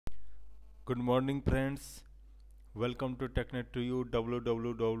Good morning, friends. Welcome to TechNet2U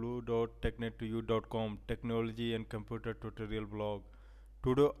www.technet2u.com technology and computer tutorial blog.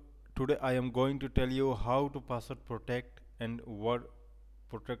 Today, today I am going to tell you how to password protect and what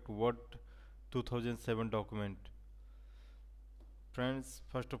protect what 2007 document. Friends,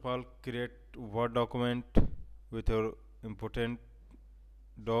 first of all, create Word document with your important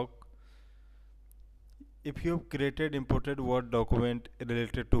doc. If you have created imported Word document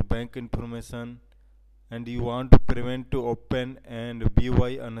related to bank information and you want to prevent to open and view by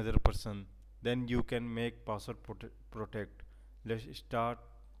another person, then you can make password protect. Let's start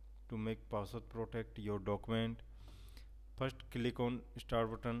to make password protect your document. First click on start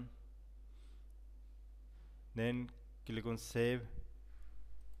button, then click on save.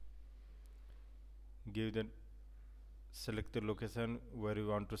 Give the select the location where you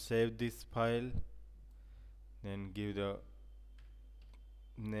want to save this file, then give the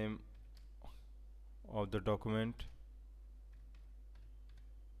name of the document.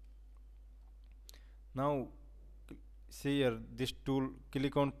 Now see here this tool,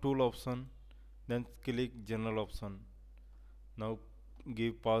 click on tool option, then click general option. Now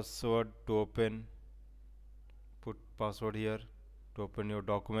give password to open, put password here to open your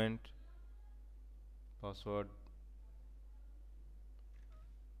document. Password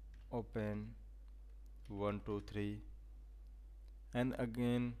open 123, and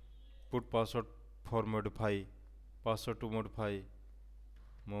again put password for modify, password to modify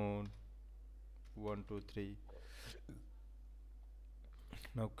mode 123.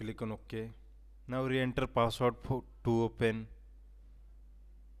 Now click on OK. Now re-enter password to open,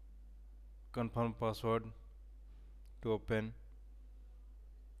 confirm password to open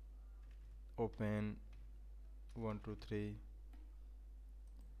 123.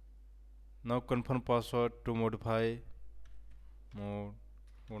 Now confirm password to modify mode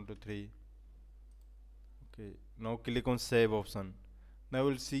 123. Okay, now click on save option. Now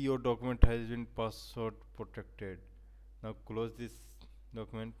we'll see your document has been password protected. Now close this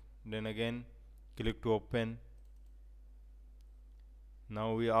document, then again click to open.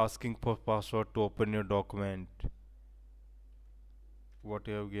 Now we are asking for password to open your document, what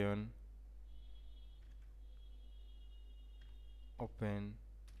you have given. Open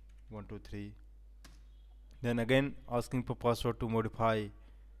 123, then again asking for password to modify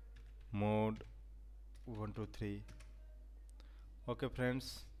mode 123. Okay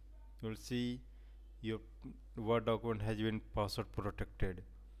friends, you will see your Word document has been password protected.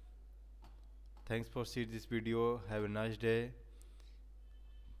 Thanks for seeing this video. Have a nice day.